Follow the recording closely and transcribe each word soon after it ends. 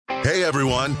Hey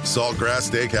everyone, Saltgrass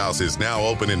Steakhouse is now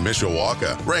open in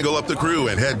Mishawaka. Wrangle up the crew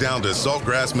and head down to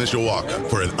Saltgrass Mishawaka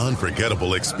for an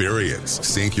unforgettable experience.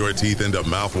 Sink your teeth into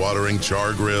mouth-watering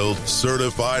char-grilled,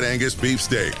 certified Angus beef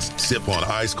steaks. Sip on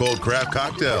ice-cold craft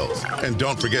cocktails. And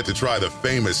don't forget to try the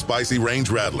famous spicy range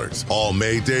rattlers, all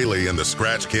made daily in the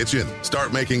Scratch Kitchen.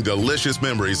 Start making delicious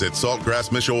memories at Saltgrass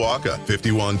Mishawaka,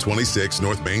 5126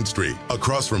 North Main Street,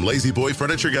 across from Lazy Boy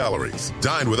Furniture Galleries.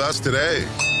 Dine with us today.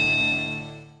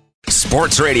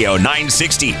 Sports Radio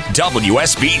 960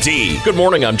 WSBT. Good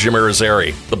morning, I'm Jim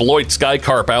Irizarry. The Beloit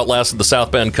Skycarp outlasted the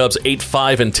South Bend Cubs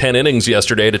 8-5 in 10 innings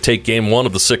yesterday to take Game 1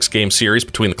 of the 6-game series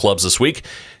between the clubs this week.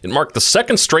 It marked the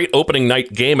second straight opening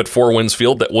night game at Four Winds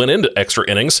Field that went into extra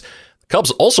innings. The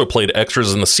Cubs also played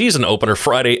extras in the season opener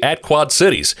Friday at Quad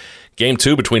Cities. Game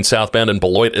 2 between South Bend and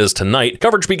Beloit is tonight.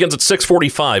 Coverage begins at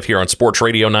 6:45 here on Sports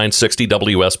Radio 960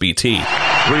 WSBT.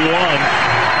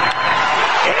 3-1.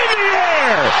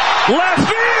 Left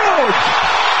field!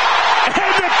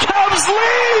 And the Cubs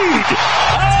lead!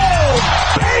 Oh,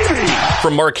 baby!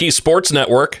 From Marquee Sports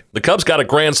Network, the Cubs got a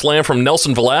grand slam from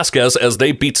Nelson Velasquez as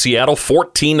they beat Seattle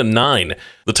 14-9.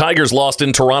 The Tigers lost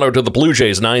in Toronto to the Blue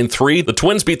Jays 9-3. The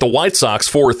Twins beat the White Sox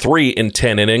 4-3 in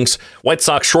 10 innings. White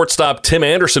Sox shortstop Tim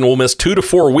Anderson will miss 2 to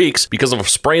 4 weeks because of a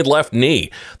sprained left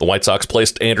knee. The White Sox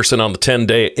placed Anderson on the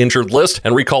 10-day injured list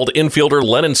and recalled infielder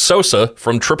Lennon Sosa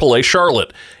from AAA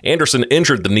Charlotte. Anderson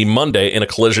injured the knee Monday in a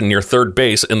collision near third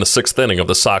base in the 6th inning of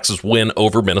the Sox's win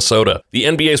over Minnesota. The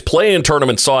NBA's play-in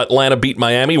tournament saw Atlanta beat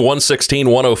Miami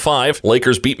 116-105.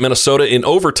 Lakers beat Minnesota in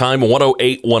overtime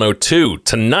 108-102.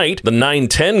 Tonight, the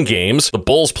 9-10 games. The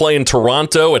Bulls play in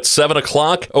Toronto at 7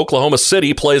 o'clock. Oklahoma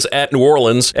City plays at New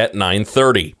Orleans at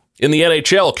 9:30. In the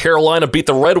NHL, Carolina beat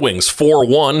the Red Wings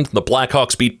 4-1. The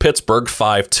Blackhawks beat Pittsburgh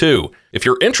 5-2. If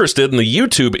you're interested in the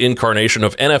YouTube incarnation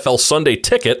of NFL Sunday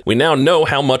Ticket, we now know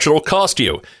how much it'll cost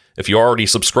you. If you already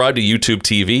subscribe to YouTube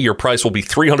TV, your price will be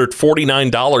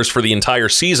 $349 for the entire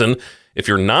season. If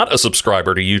you're not a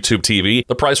subscriber to YouTube TV,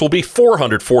 the price will be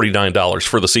 $449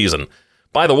 for the season.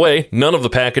 By the way, none of the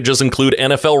packages include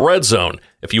NFL Red Zone.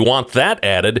 If you want that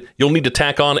added, you'll need to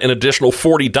tack on an additional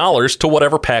 $40 to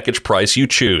whatever package price you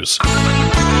choose.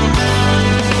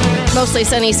 Mostly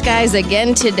sunny skies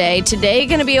again today. Today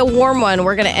going to be a warm one.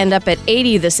 We're going to end up at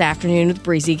 80 this afternoon with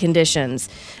breezy conditions.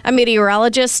 I'm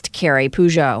meteorologist Carrie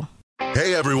Peugeot.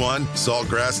 Hey everyone,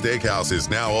 Saltgrass Steakhouse is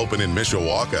now open in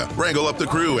Mishawaka. Wrangle up the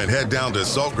crew and head down to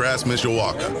Saltgrass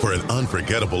Mishawaka for an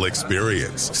unforgettable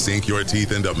experience. Sink your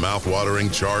teeth into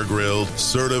mouth-watering char-grilled,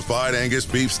 certified Angus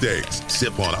beef steaks.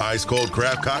 Sip on ice-cold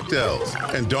craft cocktails.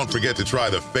 And don't forget to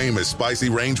try the famous spicy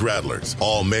range rattlers,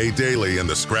 all made daily in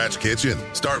the Scratch Kitchen.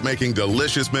 Start making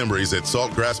delicious memories at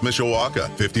Saltgrass Mishawaka,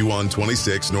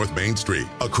 5126 North Main Street,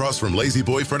 across from Lazy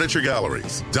Boy Furniture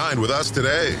Galleries. Dine with us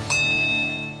today.